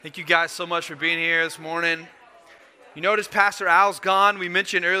Thank you guys so much for being here this morning. You notice Pastor Al's gone. I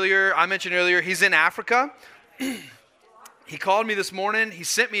mentioned earlier, he's in Africa. He called me this morning. He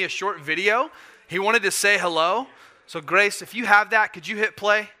sent me a short video. He wanted to say hello. So Grace, if you have that, could you hit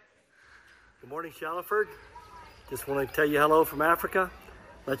play? Good morning, Shallowford. Just want to tell you hello from Africa.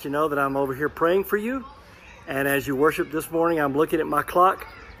 Let you know that I'm over here praying for you. And as you worship this morning, I'm looking at my clock,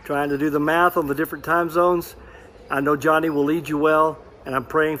 trying to do the math on the different time zones. I know Jonny will lead you well. And I'm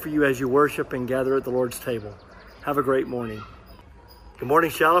praying for you as you worship and gather at the Lord's table. Have a great morning. Good morning,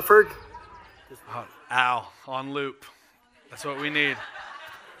 Shallowford. Al, on loop. That's what we need.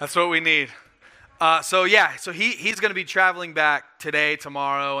 So he's going to be traveling back today,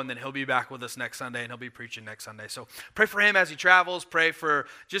 tomorrow, and then he'll be back with us next Sunday, and he'll be preaching next Sunday. So pray for him as he travels. Pray for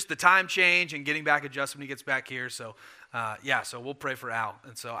just the time change and getting back adjusted when he gets back here. So we'll pray for Al.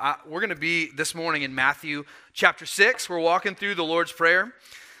 And so we're going to be this morning in Matthew chapter 6. We're walking through the Lord's Prayer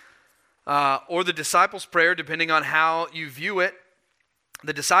or the disciples' prayer, depending on how you view it.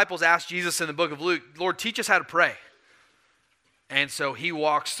 The disciples asked Jesus in the book of Luke, Lord, teach us how to pray. And so he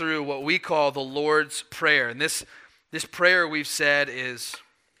walks through what we call the Lord's Prayer. And this prayer, we've said, is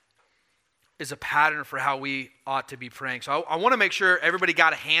a pattern for how we ought to be praying. So I want to make sure everybody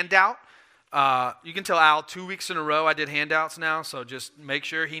got a handout. You can tell Al 2 weeks in a row I did handouts now, so just make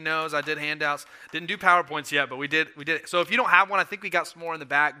sure he knows I did handouts. Didn't do PowerPoints yet, but we did it. So if you don't have one, I think we got some more in the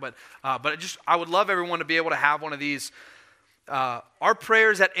back, but I would love everyone to be able to have one of these. Our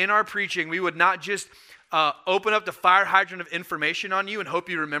prayers that in our preaching, we would not just open up the fire hydrant of information on you and hope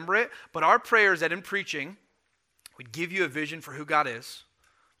you remember it, but our prayers that in preaching, we'd give you a vision for who God is.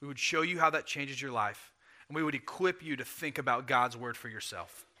 We would show you how that changes your life, and we would equip you to think about God's word for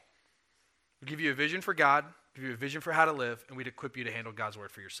yourself. We'd give you a vision for God, give you a vision for how to live, and we'd equip you to handle God's word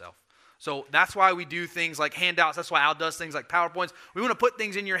for yourself. So that's why we do things like handouts. That's why Al does things like PowerPoints. We want to put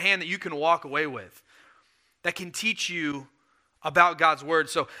things in your hand that you can walk away with, that can teach you about God's word.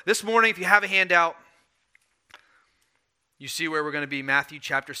 So this morning, if you have a handout, you see where we're going to be, Matthew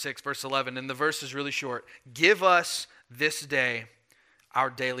chapter 6, verse 11. And the verse is really short. Give us this day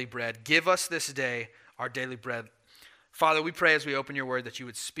our daily bread. Give us this day our daily bread. Father, we pray as we open your word that you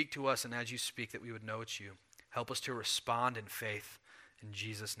would speak to us, and as you speak that we would know it's you. Help us to respond in faith. In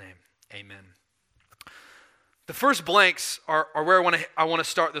Jesus' name, amen. The first blanks are where I want to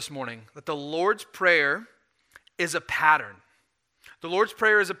start this morning. That the Lord's Prayer is a pattern. The Lord's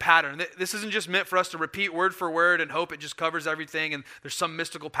Prayer is a pattern. This isn't just meant for us to repeat word for word and hope it just covers everything and there's some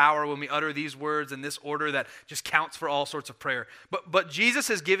mystical power when we utter these words in this order that just counts for all sorts of prayer. But Jesus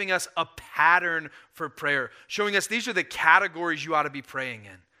is giving us a pattern for prayer, showing us these are the categories you ought to be praying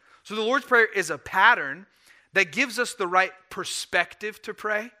in. So the Lord's Prayer is a pattern that gives us the right perspective to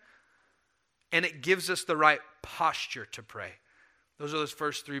pray, and it gives us the right posture to pray. Those are those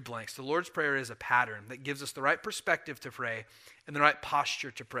first three blanks. The Lord's Prayer is a pattern that gives us the right perspective to pray and the right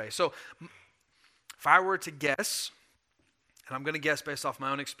posture to pray. So if I were to guess, and I'm going to guess based off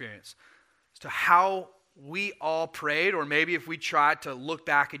my own experience, as to how we all prayed, or maybe if we tried to look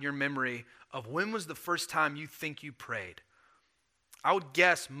back in your memory of when was the first time you think you prayed, I would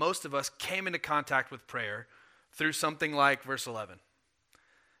guess most of us came into contact with prayer through something like verse 11.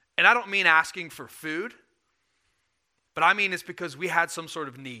 And I don't mean asking for food, but I mean it's because we had some sort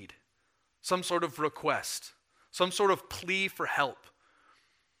of need, some sort of request, some sort of plea for help.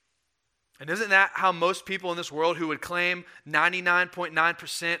 And isn't that how most people in this world who would claim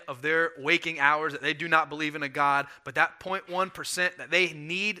 99.9% of their waking hours that they do not believe in a God, but that 0.1% that they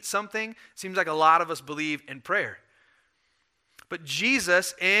need something, seems like a lot of us believe in prayer. But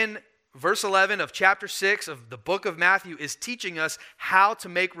Jesus in verse 11 of chapter 6 of the book of Matthew is teaching us how to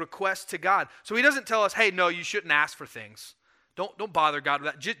make requests to God. So he doesn't tell us, hey, no, you shouldn't ask for things. Don't bother God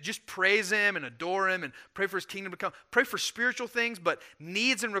with that. Just praise him and adore him and pray for his kingdom to come. Pray for spiritual things, but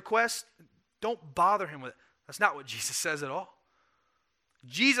needs and requests, don't bother him with it. That's not what Jesus says at all.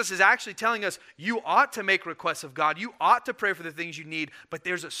 Jesus is actually telling us you ought to make requests of God. You ought to pray for the things you need, but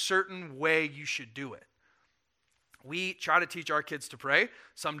there's a certain way you should do it. We try to teach our kids to pray,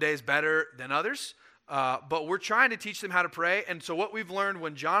 some days better than others, but we're trying to teach them how to pray. And so what we've learned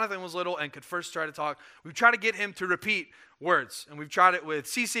when Jonathan was little and could first try to talk, we try to get him to repeat words. And we've tried it with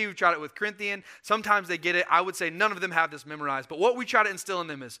CC, we've tried it with Corinthian. Sometimes they get it. I would say none of them have this memorized. But what we try to instill in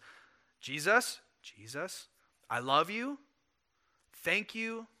them is, Jesus, I love you, thank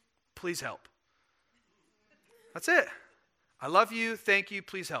you, please help. That's it. I love you, thank you,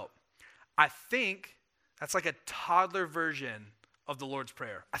 please help. I think that's like a toddler version of the Lord's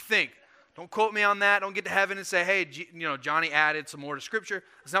Prayer. I think. Don't quote me on that. Don't get to heaven and say, hey, Jonny added some more to Scripture.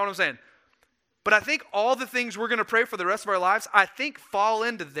 That's not what I'm saying. But I think all the things we're going to pray for the rest of our lives, I think fall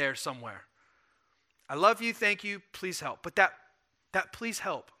into there somewhere. I love you, thank you, please help. But that please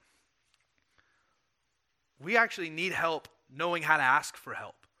help. We actually need help knowing how to ask for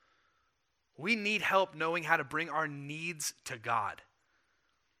help. We need help knowing how to bring our needs to God.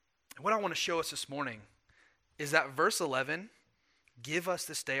 And what I want to show us this morning is that verse 11, give us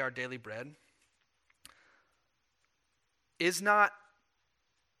this day our daily bread, is not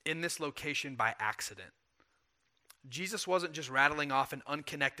in this location by accident. Jesus wasn't just rattling off an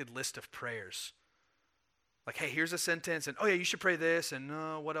unconnected list of prayers. Like, hey, here's a sentence, and oh yeah, you should pray this, and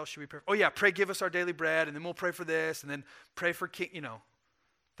what else should we pray for? Oh yeah, pray, give us our daily bread, and then we'll pray for this, and then pray for king,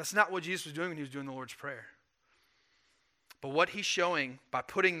 That's not what Jesus was doing when he was doing the Lord's Prayer. But what he's showing by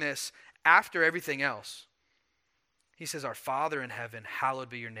putting this after everything else, he says, our Father in heaven, hallowed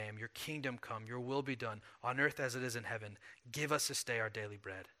be your name. Your kingdom come, your will be done on earth as it is in heaven. Give us this day our daily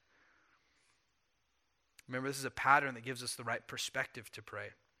bread. Remember, this is a pattern that gives us the right perspective to pray.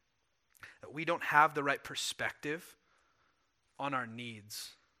 That we don't have the right perspective on our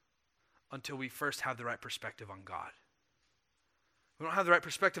needs until we first have the right perspective on God. We don't have the right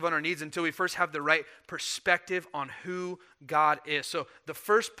perspective on our needs until we first have the right perspective on who God is. So the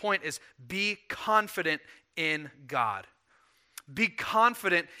first point is be confident in God. Be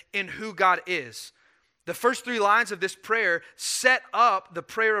confident in who God is. The first 3 lines of this prayer set up the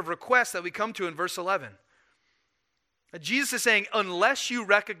prayer of request that we come to in verse 11. Jesus is saying, unless you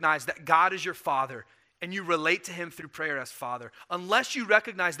recognize that God is your Father and you relate to him through prayer as Father, unless you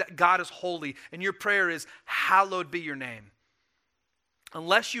recognize that God is holy and your prayer is hallowed be your name,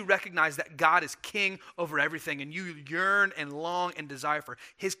 unless you recognize that God is king over everything and you yearn and long and desire for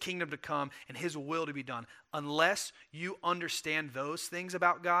his kingdom to come and his will to be done, unless you understand those things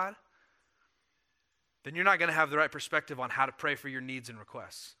about God, then you're not going to have the right perspective on how to pray for your needs and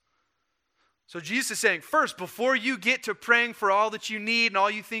requests. So Jesus is saying, first, before you get to praying for all that you need and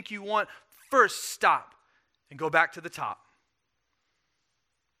all you think you want, first stop and go back to the top.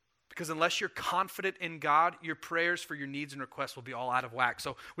 Because unless you're confident in God, your prayers for your needs and requests will be all out of whack.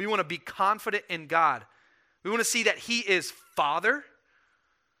 So we want to be confident in God. We want to see that he is Father.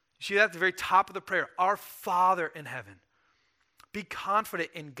 You see that at the very top of the prayer, our Father in heaven. Be confident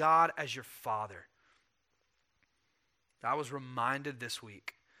in God as your Father. I was reminded this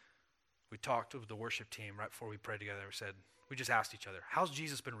week. We talked with the worship team right before we prayed together. We just asked each other, how's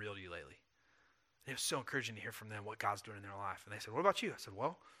Jesus been real to you lately? And it was so encouraging to hear from them what God's doing in their life. And they said, what about you? I said,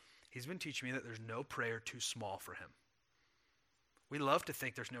 well, he's been teaching me that there's no prayer too small for him. We love to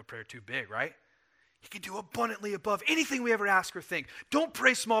think there's no prayer too big, right? He can do abundantly above anything we ever ask or think. Don't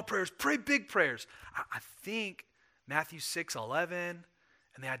pray small prayers, pray big prayers. I think Matthew 6:11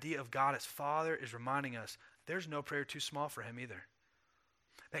 and the idea of God as Father is reminding us there's no prayer too small for him either.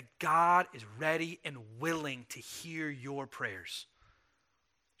 That God is ready and willing to hear your prayers.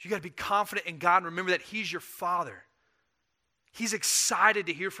 You got to be confident in God and remember that he's your Father. He's excited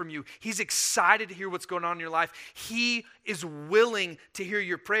to hear from you. He's excited to hear what's going on in your life. He is willing to hear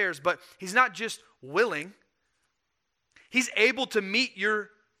your prayers, but he's not just willing. He's able to meet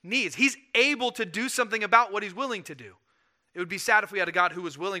your needs. He's able to do something about what he's willing to do. It would be sad if we had a God who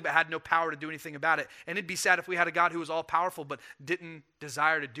was willing but had no power to do anything about it. And it'd be sad if we had a God who was all-powerful but didn't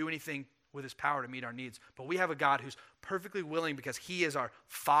desire to do anything with his power to meet our needs. But we have a God who's perfectly willing because he is our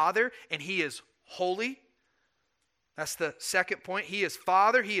Father and he is holy. That's the second point. He is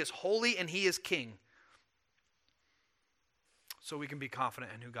Father, he is holy, and he is King. So we can be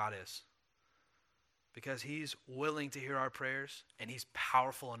confident in who God is. Because he's willing to hear our prayers and he's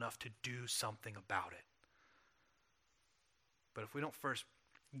powerful enough to do something about it. But if we don't first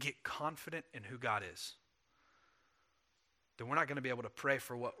get confident in who God is, then we're not going to be able to pray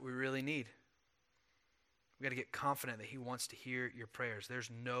for what we really need. We've got to get confident that he wants to hear your prayers. There's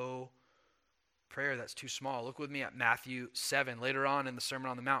no prayer that's too small. Look with me at Matthew 7, later on in the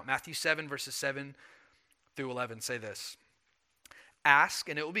Sermon on the Mount. Matthew 7, verses 7 through 11 say this. Ask,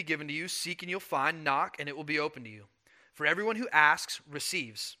 and it will be given to you. Seek, and you'll find. Knock, and it will be open to you. For everyone who asks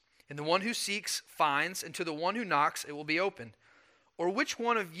receives, and the one who seeks finds, and to the one who knocks it will be opened. Or which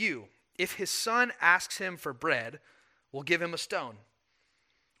one of you, if his son asks him for bread, will give him a stone?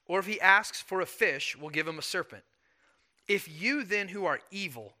 Or if he asks for a fish, will give him a serpent? If you then who are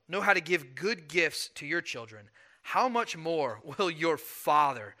evil know how to give good gifts to your children, how much more will your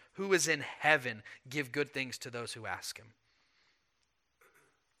Father who is in heaven give good things to those who ask him?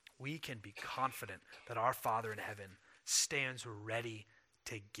 We can be confident that our Father in heaven stands ready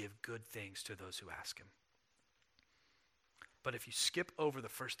to give good things to those who ask him. But if you skip over the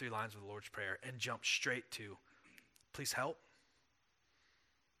first 3 lines of the Lord's Prayer and jump straight to, please help,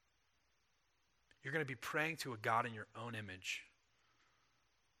 You're going to be praying to a God in your own image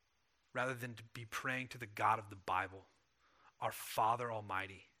rather than to be praying to the God of the Bible, our Father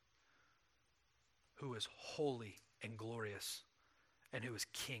Almighty, who is holy and glorious and who is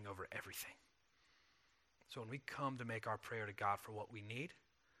king over everything. So when we come to make our prayer to God for what we need,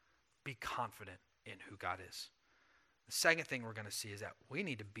 be confident in who God is. The second thing we're going to see is that we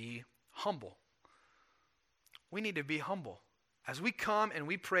need to be humble. We need to be humble. As we come and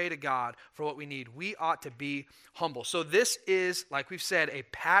we pray to God for what we need, we ought to be humble. So this is, like we've said, a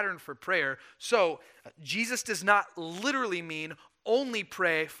pattern for prayer. So Jesus does not literally mean only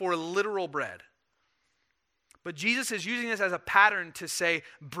pray for literal bread. But Jesus is using this as a pattern to say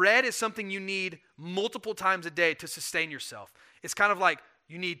bread is something you need multiple times a day to sustain yourself. It's kind of like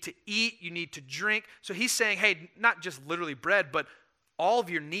you need to eat, you need to drink. So he's saying, hey, not just literally bread, but all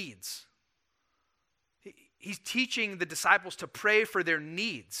of your needs. He's teaching the disciples to pray for their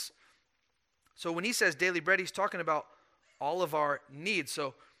needs. So when he says daily bread, he's talking about all of our needs.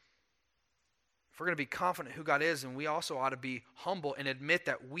 So if we're going to be confident who God is, and we also ought to be humble and admit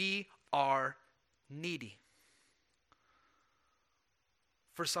that we are needy.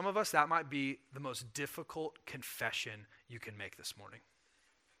 For some of us, that might be the most difficult confession you can make this morning.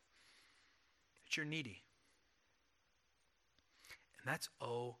 That you're needy. And that's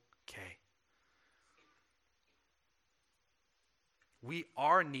okay. We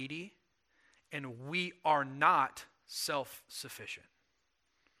are needy, and we are not self-sufficient.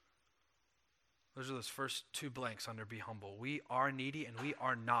 Those are those first two blanks under be humble. We are needy, and we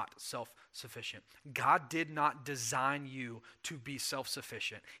are not self-sufficient. God did not design you to be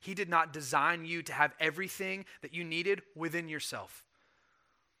self-sufficient. He did not design you to have everything that you needed within yourself.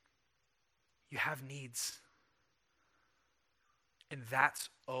 You have needs, and that's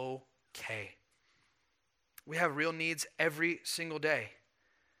okay. We have real needs every single day.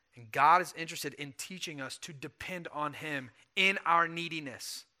 And God is interested in teaching us to depend on Him in our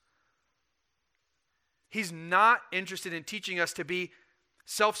neediness. He's not interested in teaching us to be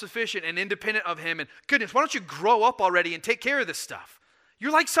self-sufficient and independent of Him. And goodness, why don't you grow up already and take care of this stuff?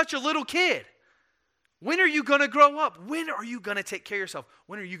 You're like such a little kid. When are you going to grow up? When are you going to take care of yourself?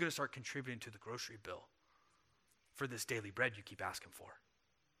 When are you going to start contributing to the grocery bill for this daily bread you keep asking for?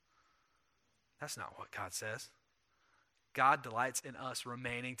 That's not what God says. God delights in us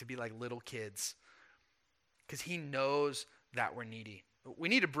remaining to be like little kids because He knows that we're needy. We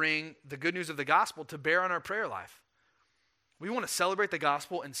need to bring the good news of the gospel to bear on our prayer life. We want to celebrate the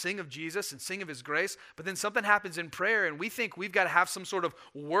gospel and sing of Jesus and sing of His grace, but then something happens in prayer and we think we've got to have some sort of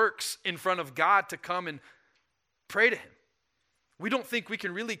works in front of God to come and pray to Him. We don't think we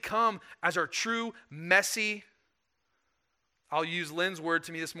can really come as our true, messy, I'll use Lynn's word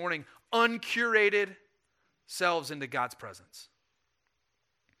to me this morning, uncurated selves into God's presence.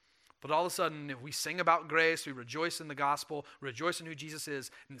 But all of a sudden, if we sing about grace, we rejoice in the gospel, rejoice in who Jesus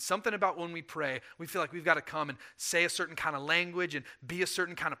is, and something about when we pray, we feel like we've got to come and say a certain kind of language and be a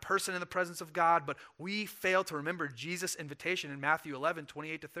certain kind of person in the presence of God, but we fail to remember Jesus' invitation in Matthew 11,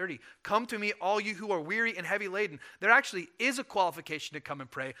 28-30. Come to me, all you who are weary and heavy laden. There actually is a qualification to come and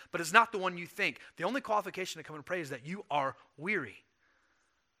pray, but it's not the one you think. The only qualification to come and pray is that you are weary.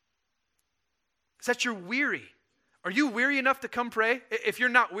 It's that you're weary. Are you weary enough to come pray? If you're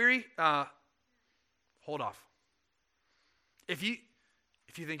not weary, hold off. If you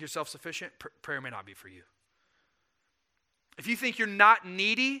think you're self-sufficient, prayer may not be for you. If you think you're not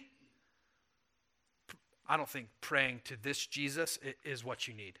needy, I don't think praying to this Jesus is what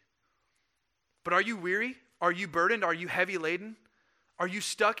you need. But are you weary? Are you burdened? Are you heavy laden? Are you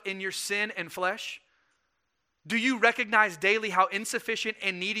stuck in your sin and flesh? Do you recognize daily how insufficient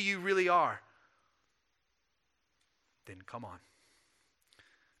and needy you really are? Then come on.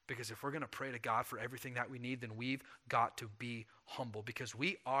 Because if we're going to pray to God for everything that we need, then we've got to be humble because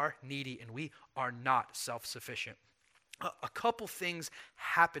we are needy and we are not self-sufficient. A couple things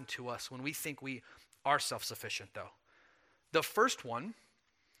happen to us when we think we are self-sufficient, though. The first one,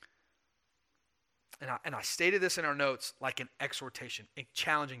 and I stated this in our notes like an exhortation,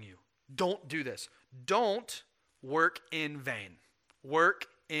 challenging you. Don't do this. Don't work in vain. Work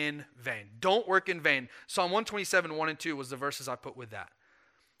in vain. Don't work in vain. Psalm 127, 1 and 2 was the verses I put with that.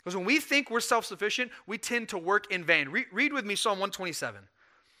 Because when we think we're self-sufficient, we tend to work in vain. Read with me Psalm 127.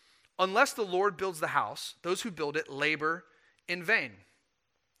 Unless the Lord builds the house, those who build it labor in vain.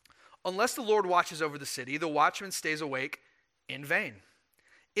 Unless the Lord watches over the city, the watchman stays awake in vain.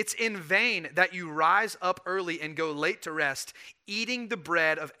 It's in vain that you rise up early and go late to rest, eating the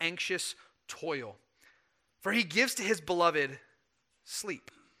bread of anxious toil. For He gives to His beloved sleep.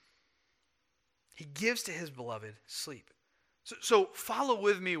 He gives to His beloved sleep. So follow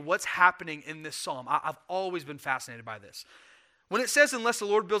with me what's happening in this psalm. I've always been fascinated by this. When it says, unless the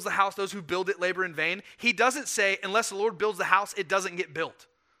Lord builds the house, those who build it labor in vain, he doesn't say, unless the Lord builds the house, it doesn't get built.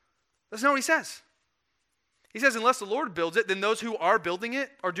 That's not what he says. He says, unless the Lord builds it, then those who are building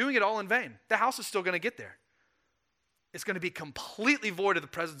it are doing it all in vain. The house is still going to get there. It's going to be completely void of the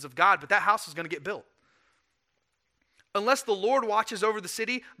presence of God, but that house is going to get built. Unless the Lord watches over the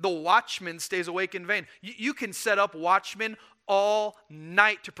city, the watchman stays awake in vain. You can set up watchmen all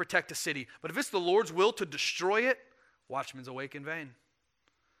night to protect a city, but if it's the Lord's will to destroy it, watchmen's awake in vain.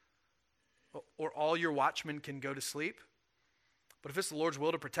 Or all your watchmen can go to sleep, but if it's the Lord's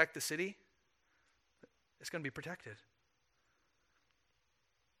will to protect the city, it's going to be protected.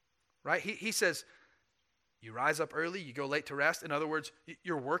 Right? He says, you rise up early, you go late to rest. In other words,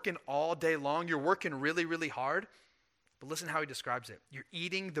 you're working all day long. You're working really, really hard. But listen how he describes it. You're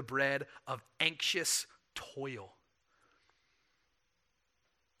eating the bread of anxious toil.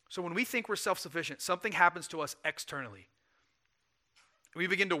 So when we think we're self-sufficient, something happens to us externally. We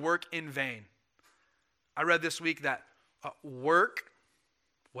begin to work in vain. I read this week that work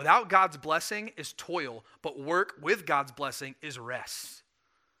without God's blessing is toil, but work with God's blessing is rest.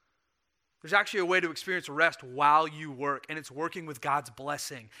 There's actually a way to experience rest while you work, and it's working with God's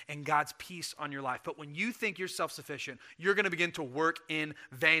blessing and God's peace on your life. But when you think you're self-sufficient, you're going to begin to work in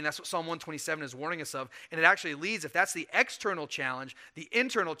vain. That's what Psalm 127 is warning us of. And it actually leads, if that's the external challenge, the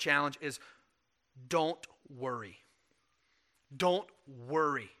internal challenge is don't worry. Don't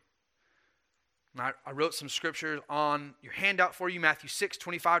worry. I wrote some scriptures on your handout for you, Matthew 6,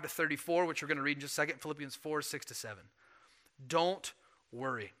 25 to 34, which we're going to read in just a second, Philippians 4, 6 to 7. Don't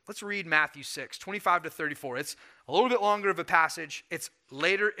worry. Let's read Matthew 6, 25 to 34. It's a little bit longer of a passage. It's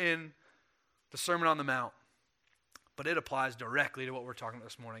later in the Sermon on the Mount, but it applies directly to what we're talking about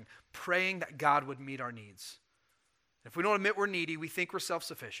this morning, praying that God would meet our needs. If we don't admit we're needy, we think we're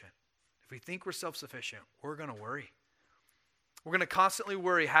self-sufficient. If we think we're self-sufficient, we're going to worry. We're going to constantly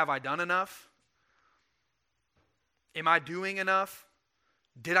worry, have I done enough? Am I doing enough?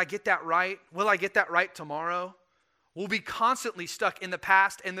 Did I get that right? Will I get that right tomorrow? We'll be constantly stuck in the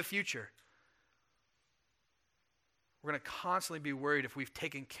past and the future. We're going to constantly be worried if we've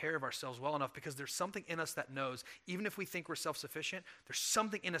taken care of ourselves well enough, because there's something in us that knows, even if we think we're self-sufficient, there's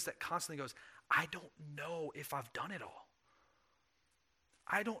something in us that constantly goes, I don't know if I've done it all.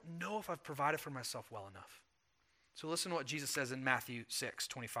 I don't know if I've provided for myself well enough. So listen to what Jesus says in Matthew 6,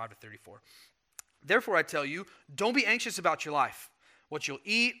 25 to 34. Therefore I tell you, don't be anxious about your life, what you'll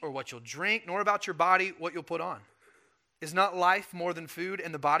eat or what you'll drink, nor about your body, what you'll put on. Is not life more than food,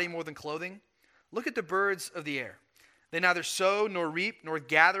 and the body more than clothing? Look at the birds of the air. They neither sow nor reap nor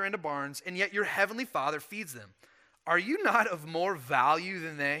gather into barns, and yet your heavenly Father feeds them. Are you not of more value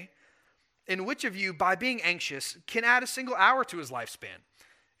than they? And which of you, by being anxious, can add a single hour to his lifespan?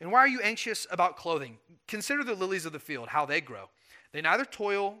 And why are you anxious about clothing? Consider the lilies of the field, how they grow. They neither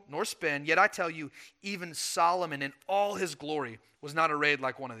toil nor spin, yet I tell you, even Solomon in all his glory was not arrayed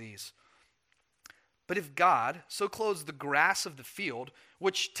like one of these. But if God so clothes the grass of the field,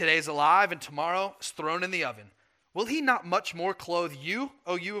 which today is alive and tomorrow is thrown in the oven, will he not much more clothe you,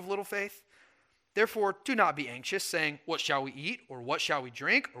 O you of little faith? Therefore, do not be anxious, saying, what shall we eat, or what shall we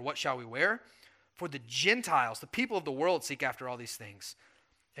drink, or what shall we wear? For the Gentiles, the people of the world, seek after all these things.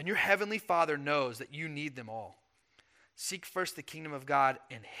 And your heavenly Father knows that you need them all. Seek first the kingdom of God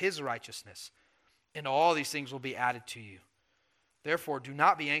and his righteousness, and all these things will be added to you. Therefore, do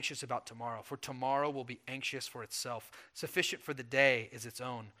not be anxious about tomorrow, for tomorrow will be anxious for itself. Sufficient for the day is its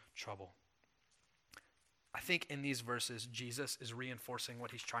own trouble. I think in these verses, Jesus is reinforcing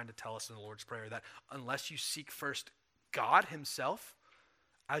what he's trying to tell us in the Lord's Prayer, that unless you seek first God himself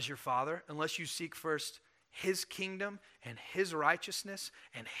as your Father, unless you seek first his kingdom and his righteousness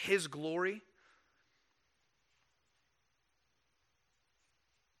and his glory,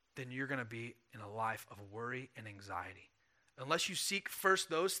 then you're going to be in a life of worry and anxiety. Unless you seek first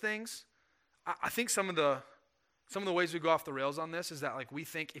those things, I think some of the ways we go off the rails on this is that, like, we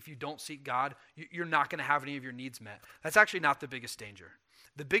think if you don't seek God, you're not going to have any of your needs met. That's actually not the biggest danger.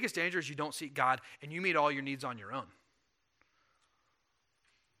 The biggest danger is you don't seek God and you meet all your needs on your own.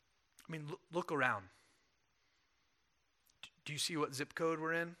 I mean, look around. Do you see what zip code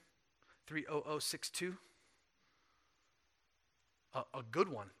we're in? 30062? A good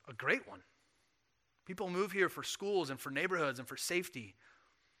one, a great one. People move here for schools and for neighborhoods and for safety.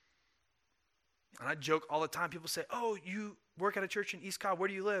 And I joke all the time. People say, oh, you work at a church in East Cobb. Where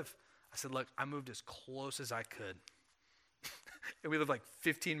do you live? I said, look, I moved as close as I could. And we live like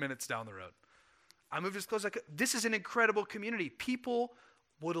 15 minutes down the road. I moved as close as I could. This is an incredible community. People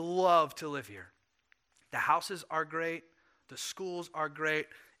would love to live here. The houses are great. The schools are great.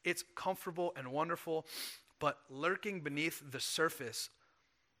 It's comfortable and wonderful. But lurking beneath the surface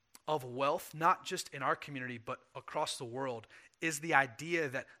of wealth, not just in our community, but across the world, is the idea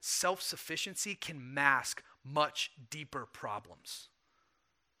that self-sufficiency can mask much deeper problems.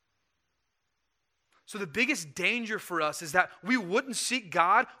 So the biggest danger for us is that we wouldn't seek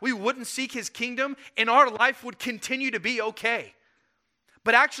God, we wouldn't seek his kingdom, and our life would continue to be okay.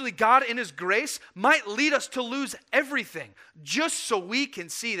 But actually, God in his grace might lead us to lose everything just so we can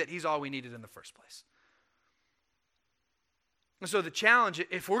see that he's all we needed in the first place. And so the challenge,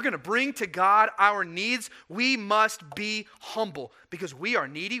 if we're going to bring to God our needs, we must be humble because we are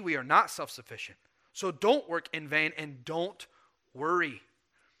needy, we are not self-sufficient. So don't work in vain and don't worry.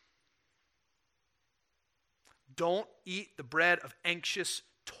 Don't eat the bread of anxious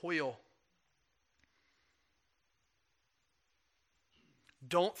toil.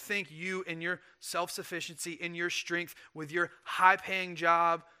 Don't think you in your self-sufficiency, in your strength, with your high-paying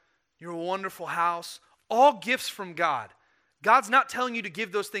job, your wonderful house, all gifts from God. God's not telling you to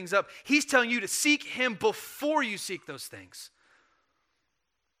give those things up. He's telling you to seek him before you seek those things.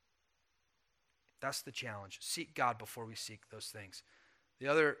 That's the challenge. Seek God before we seek those things. The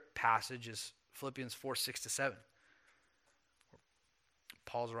other passage is Philippians 4:6-7.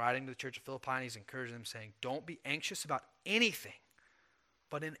 Paul's writing to the church of Philippi and he's encouraging them saying, don't be anxious about anything,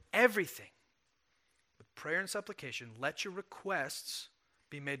 but in everything, with prayer and supplication, let your requests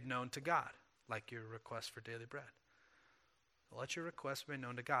be made known to God, like your request for daily bread. Let your requests be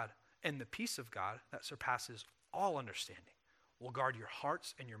known to God. And the peace of God that surpasses all understanding will guard your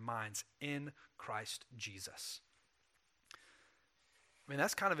hearts and your minds in Christ Jesus. I mean,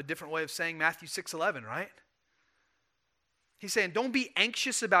 that's kind of a different way of saying Matthew 6:11, right? He's saying, don't be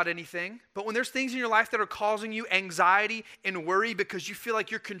anxious about anything, but when there's things in your life that are causing you anxiety and worry because you feel like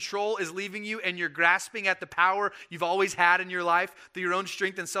your control is leaving you and you're grasping at the power you've always had in your life through your own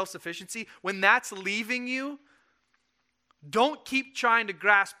strength and self-sufficiency, when that's leaving you, don't keep trying to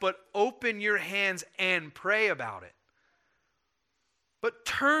grasp, but open your hands and pray about it. But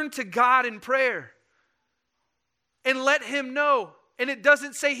turn to God in prayer and let him know. And it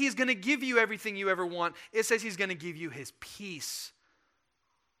doesn't say he's going to give you everything you ever want. It says he's going to give you his peace.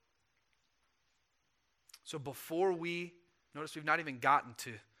 So before notice we've not even gotten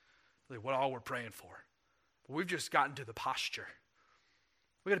to really what all we're praying for. We've just gotten to the posture.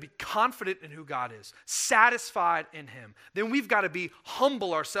 We've got to be confident in who God is, satisfied in him. Then we've got to be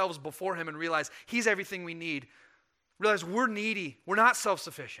humble ourselves before him and realize he's everything we need. Realize we're needy. We're not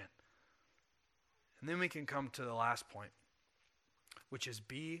self-sufficient. And then we can come to the last point, which is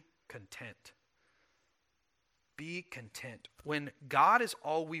be content. Be content. When God is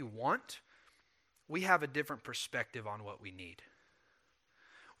all we want, we have a different perspective on what we need.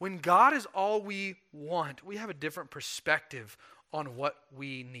 When God is all we want, we have a different perspective on what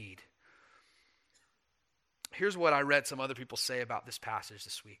we need. Here's what I read some other people say about this passage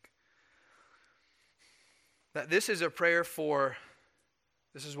this week. That this is a prayer for,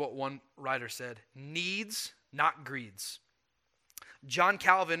 this is what one writer said, needs, not greeds. John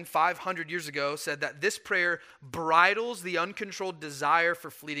Calvin, 500 years ago, said that this prayer bridles the uncontrolled desire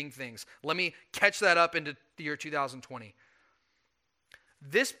for fleeting things. Let me catch that up into the year 2020.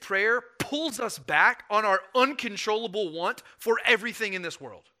 This prayer pulls us back on our uncontrollable want for everything in this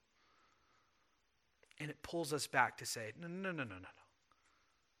world. And it pulls us back to say, no.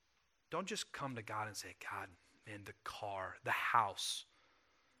 Don't just come to God and say, God, man, the car, the house,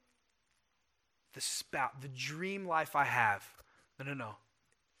 the spouse, the dream life I have. No.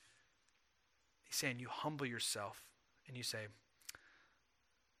 He's saying you humble yourself and you say,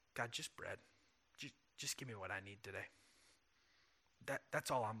 God, just bread. Just give me what I need today.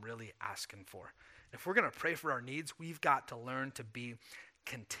 That's all I'm really asking for. If we're going to pray for our needs, we've got to learn to be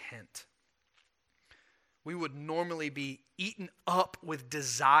content. We would normally be eaten up with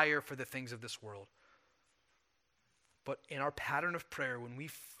desire for the things of this world. But in our pattern of prayer, when we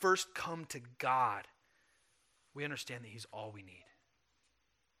first come to God, we understand that he's all we need.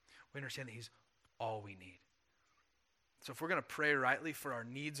 We understand that he's all we need. So if we're going to pray rightly for our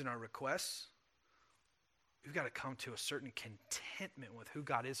needs and our requests, we've got to come to a certain contentment with who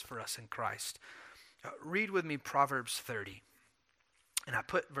God is for us in Christ. Read with me Proverbs 30. And I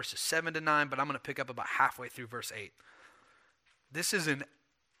put verses 7-9, but I'm going to pick up about halfway through verse 8. This is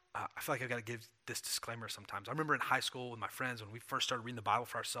I feel like I've got to give this disclaimer sometimes. I remember in high school with my friends when we first started reading the Bible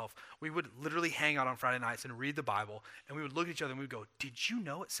for ourselves, we would literally hang out on Friday nights and read the Bible, and we would look at each other and we would go, did you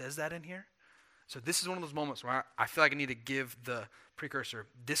know it says that in here? So this is one of those moments where I feel like I need to give the precursor.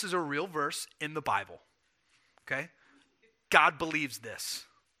 This is a real verse in the Bible, okay? God believes this.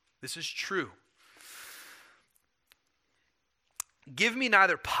 This is true. Give me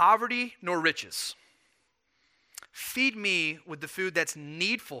neither poverty nor riches. Feed me with the food that's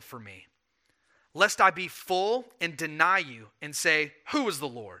needful for me, lest I be full and deny you and say, who is the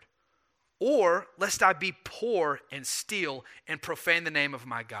Lord? Or lest I be poor and steal and profane the name of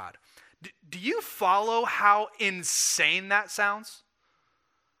my God. Do you follow how insane that sounds?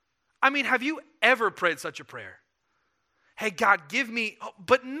 I mean, have you ever prayed such a prayer? Hey, God, give me,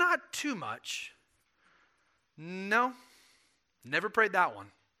 but not too much. No, never prayed that one.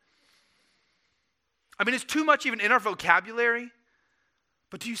 I mean, is too much even in our vocabulary?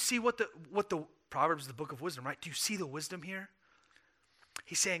 But do you see what the Proverbs is the book of wisdom, right? Do you see the wisdom here?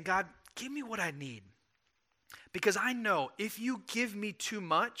 He's saying, God, give me what I need. Because I know if you give me too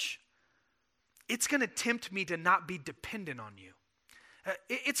much, it's going to tempt me to not be dependent on you.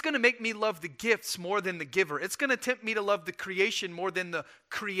 It's going to make me love the gifts more than the giver. It's going to tempt me to love the creation more than the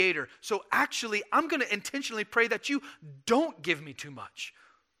creator. So actually, I'm going to intentionally pray that you don't give me too much.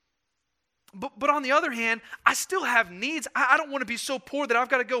 But on the other hand, I still have needs. I don't want to be so poor that I've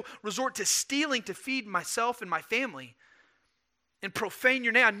got to go resort to stealing to feed myself and my family and profane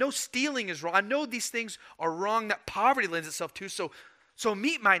your name. I know stealing is wrong. I know these things are wrong that poverty lends itself to. So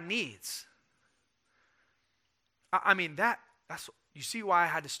meet my needs. I mean, that's you see why I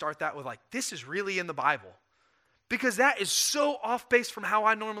had to start that with this is really in the Bible. Because that is so off base from how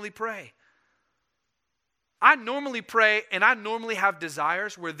I normally pray. I normally pray and I normally have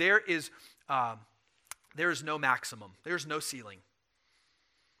desires where there is no maximum. There's no ceiling.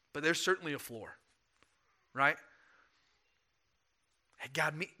 But there's certainly a floor. Right? Hey,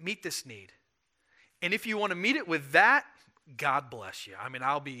 God, meet this need. And if you want to meet it with that, God bless you. I mean,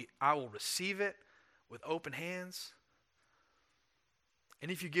 I will receive it with open hands. And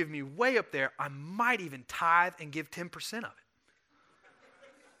if you give me way up there, I might even tithe and give 10% of it.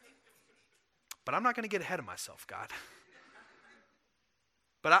 But I'm not going to get ahead of myself, God.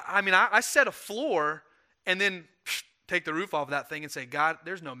 But I set a floor and then take the roof off that thing and say, God,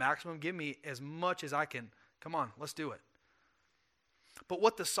 there's no maximum. Give me as much as I can. Come on, let's do it. But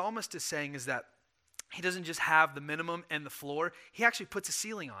what the psalmist is saying is that he doesn't just have the minimum and the floor. He actually puts a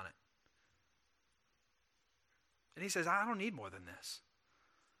ceiling on it. And he says, I don't need more than this.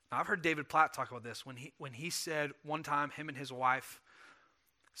 Now, I've heard David Platt talk about this when he said one time, him and his wife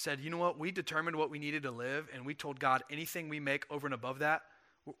said, you know what, we determined what we needed to live, and we told God anything we make over and above that,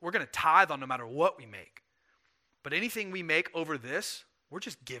 we're going to tithe on no matter what we make. But anything we make over this, we're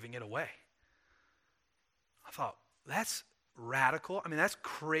just giving it away. I thought, that's radical. I mean, that's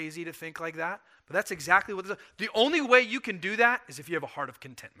crazy to think like that, but that's exactly what the only way you can do that is if you have a heart of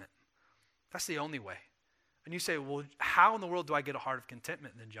contentment. That's the only way. And you say, well, how in the world do I get a heart of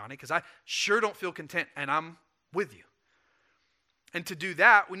contentment then, Johnny? Because I sure don't feel content, and I'm with you. And to do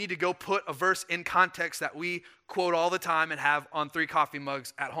that, we need to go put a verse in context that we quote all the time and have on 3 coffee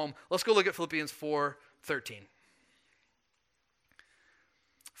mugs at home. Let's go look at Philippians 4:13.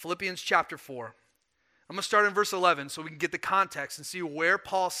 Philippians chapter 4. I'm going to start in verse 11 so we can get the context and see where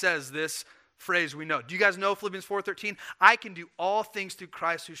Paul says this phrase we know. Do you guys know Philippians 4:13? I can do all things through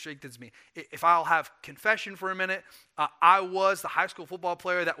Christ who strengthens me. If I'll have confession for a minute, I was the high school football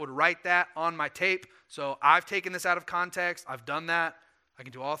player that would write that on my tape. So I've taken this out of context. I've done that. I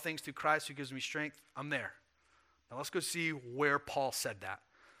can do all things through Christ who gives me strength. I'm there. Now let's go see where Paul said that.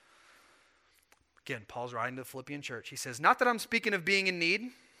 Again, Paul's writing to the Philippian church. He says, not that I'm speaking of being in need,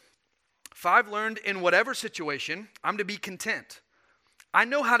 for I've learned in whatever situation I'm to be content. I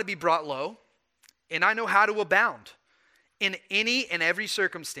know how to be brought low, and I know how to abound. In any and every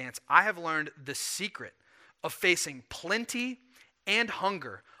circumstance, I have learned the secret of facing plenty and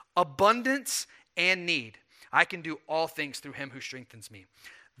hunger, abundance and need. I can do all things through him who strengthens me.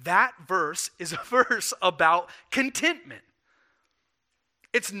 That verse is a verse about contentment.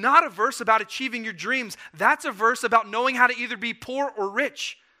 It's not a verse about achieving your dreams. That's a verse about knowing how to either be poor or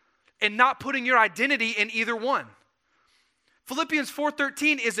rich and not putting your identity in either one. Philippians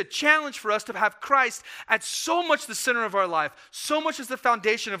 4:13 is a challenge for us to have Christ at so much the center of our life, so much as the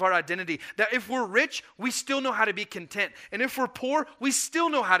foundation of our identity, that if we're rich, we still know how to be content. And if we're poor, we still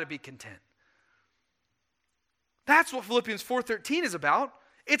know how to be content. That's what Philippians 4:13 is about.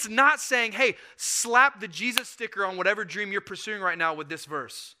 It's not saying, hey, slap the Jesus sticker on whatever dream you're pursuing right now with this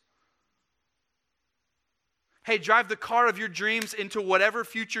verse. Hey, drive the car of your dreams into whatever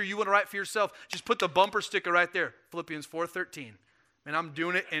future you want to write for yourself. Just put the bumper sticker right there. Philippians 4:13. And I'm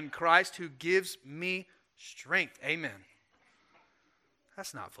doing it in Christ who gives me strength. Amen.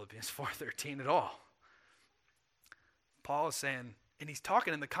 That's not Philippians 4:13 at all. Paul is saying, and he's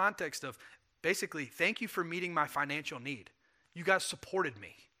talking in the context of basically, thank you for meeting my financial need. You guys supported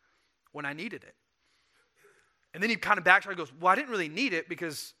me when I needed it. And then he kind of backtracks and goes, well, I didn't really need it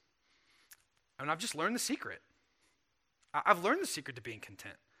because I've just learned the secret. I've learned the secret to being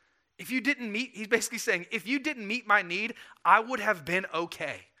content. He's basically saying, if you didn't meet my need, I would have been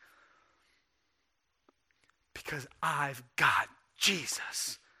okay. Because I've got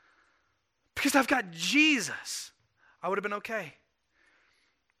Jesus. Because I've got Jesus, I would have been okay.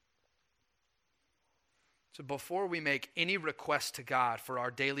 So before we make any request to God for our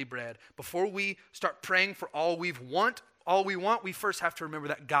daily bread, before we start praying for all we want, we first have to remember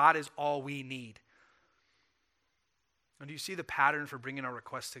that God is all we need. And do you see the pattern for bringing our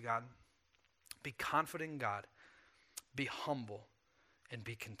requests to God? Be confident in God, be humble, and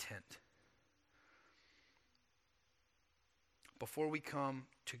be content. Before we come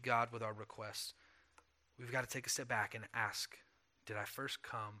to God with our requests, we've got to take a step back and ask, did I first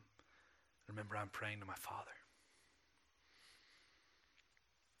come? Remember, I'm praying to my Father.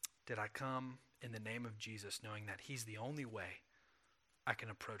 Did I come in the name of Jesus, knowing that he's the only way I can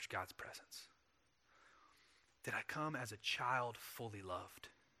approach God's presence? Did I come as a child fully loved?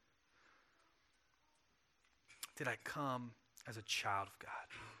 Did I come as a child of God?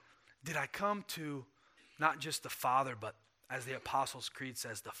 Did I come to not just the Father, but as the Apostles' Creed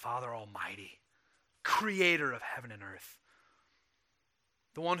says, the Father Almighty, creator of heaven and earth,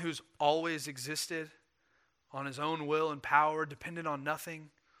 the one who's always existed on his own will and power, dependent on nothing,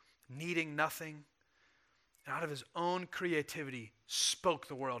 needing nothing, and out of his own creativity spoke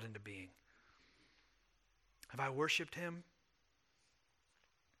the world into being. Have I worshiped him?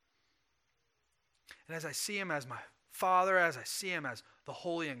 And as I see him as my Father, as I see him as the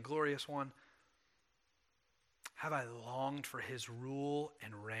holy and glorious one, have I longed for his rule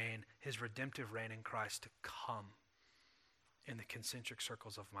and reign, his redemptive reign in Christ to come in the concentric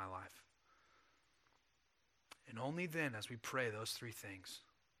circles of my life? And only then, as we pray those three things,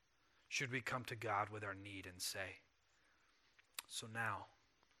 should we come to God with our need and say, so now,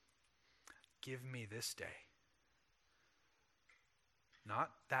 give me this day.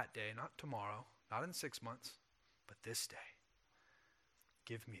 Not that day, not tomorrow, not in 6 months, but this day.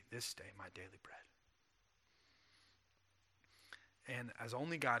 Give me this day my daily bread. And as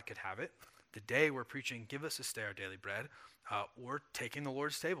only God could have it, the day we're preaching, give us this day our daily bread, we're taking the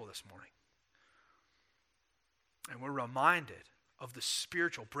Lord's table this morning. And we're reminded of the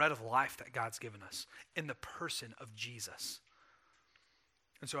spiritual bread of life that God's given us in the person of Jesus.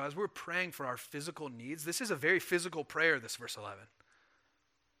 And so as we're praying for our physical needs, this is a very physical prayer, this verse 11.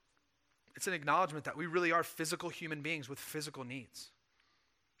 It's an acknowledgement that we really are physical human beings with physical needs.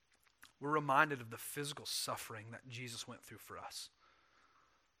 We're reminded of the physical suffering that Jesus went through for us.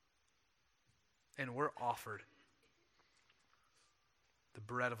 And we're offered the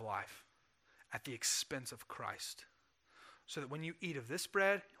bread of life at the expense of Christ, so that when you eat of this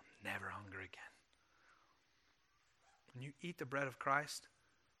bread, you'll never hunger again. When you eat the bread of Christ,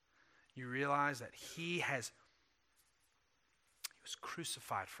 you realize that he was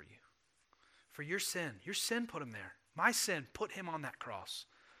crucified for you. For your sin. Your sin put him there. My sin put him on that cross.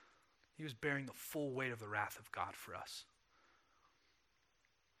 He was bearing the full weight of the wrath of God for us.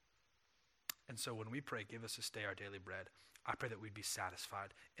 And so when we pray, give us this day our daily bread, I pray that we'd be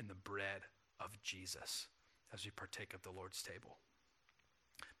satisfied in the bread of Jesus as we partake of the Lord's table.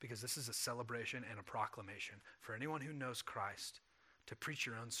 Because this is a celebration and a proclamation for anyone who knows Christ to preach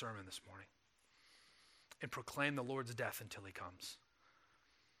your own sermon this morning and proclaim the Lord's death until he comes.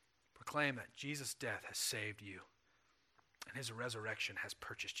 Proclaim that Jesus' death has saved you and his resurrection has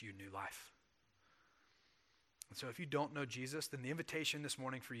purchased you new life. And so if you don't know Jesus, then the invitation this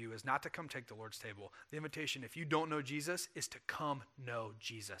morning for you is not to come take the Lord's table. The invitation, if you don't know Jesus, is to come know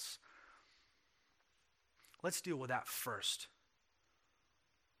Jesus. Let's deal with that first.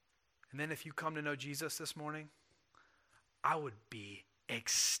 And then if you come to know Jesus this morning, I would be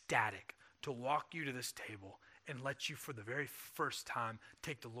ecstatic to walk you to this table and let you for the very first time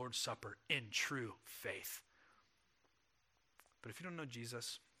take the Lord's Supper in true faith. But if you don't know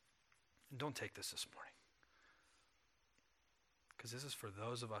Jesus, don't take this morning. Because this is for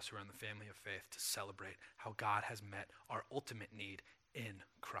those of us who are in the family of faith to celebrate how God has met our ultimate need in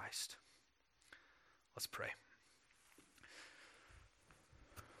Christ. Let's pray.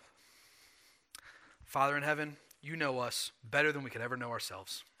 Father in heaven, you know us better than we could ever know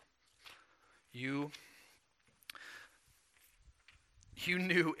ourselves. You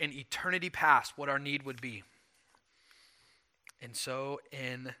knew in eternity past what our need would be. And so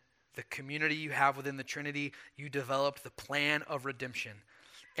in the community you have within the Trinity, you developed the plan of redemption.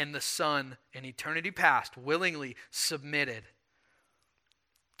 And the Son, in eternity past, willingly submitted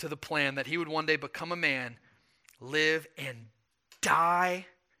to the plan that he would one day become a man, live and die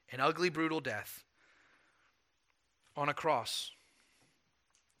an ugly, brutal death, on a cross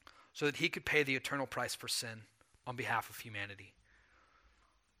so that he could pay the eternal price for sin on behalf of humanity.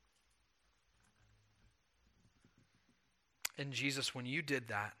 And Jesus, when you did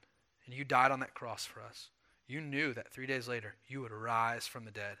that, and you died on that cross for us, you knew that 3 days later you would rise from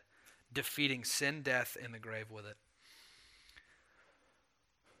the dead, defeating sin, death, and the grave with it.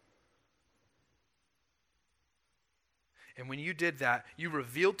 And when you did that, you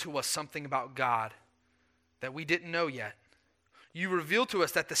revealed to us something about God that we didn't know yet. You revealed to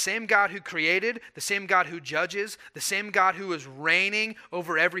us that the same God who created, the same God who judges, the same God who is reigning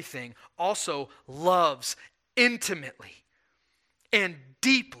over everything, also loves intimately and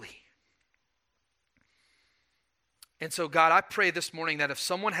deeply. And so, God, I pray this morning that if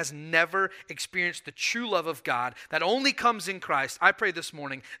someone has never experienced the true love of God that only comes in Christ, I pray this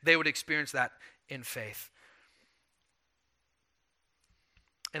morning they would experience that in faith.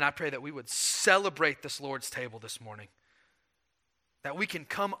 And I pray that we would celebrate this Lord's table this morning. That we can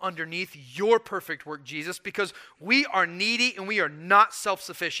come underneath your perfect work, Jesus, because we are needy and we are not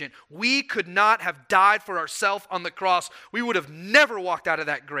self-sufficient. We could not have died for ourselves on the cross. We would have never walked out of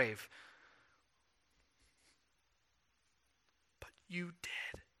that grave. But you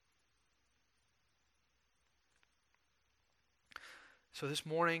did. So this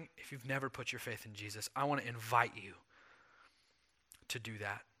morning, if you've never put your faith in Jesus, I want to invite you to do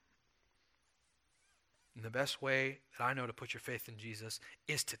that. And the best way that I know to put your faith in Jesus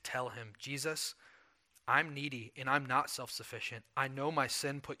is to tell him, Jesus, I'm needy and I'm not self-sufficient. I know my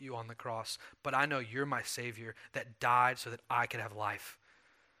sin put you on the cross, but I know you're my Savior that died so that I could have life.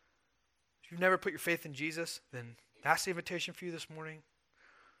 If you've never put your faith in Jesus, then that's the invitation for you this morning.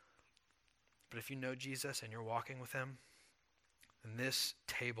 But if you know Jesus and you're walking with him, then this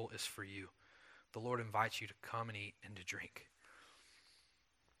table is for you. The Lord invites you to come and eat and to drink.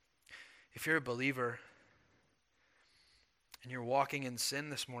 If you're a believer and you're walking in sin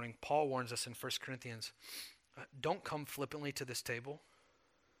this morning, Paul warns us in 1 Corinthians, don't come flippantly to this table,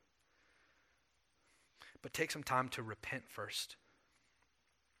 but take some time to repent first.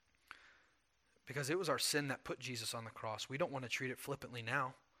 Because it was our sin that put Jesus on the cross. We don't want to treat it flippantly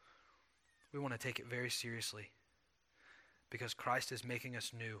now. We want to take it very seriously. Because Christ is making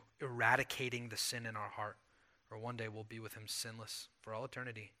us new, eradicating the sin in our heart, or one day we'll be with him sinless for all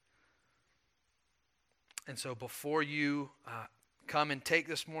eternity. And so before you come and take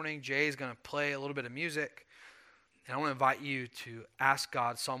this morning, Jay is going to play a little bit of music. And I want to invite you to ask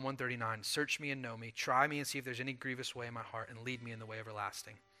God, Psalm 139, search me and know me. Try me and see if there's any grievous way in my heart and lead me in the way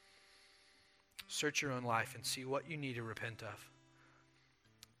everlasting. Search your own life and see what you need to repent of.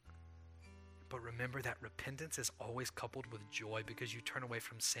 But remember that repentance is always coupled with joy because you turn away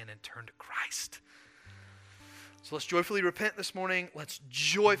from sin and turn to Christ. So let's joyfully repent this morning. Let's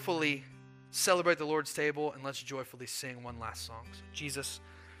joyfully celebrate the Lord's table, and let's joyfully sing one last song. So Jesus,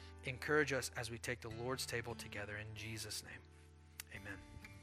 encourage us as we take the Lord's table together in Jesus' name. Amen.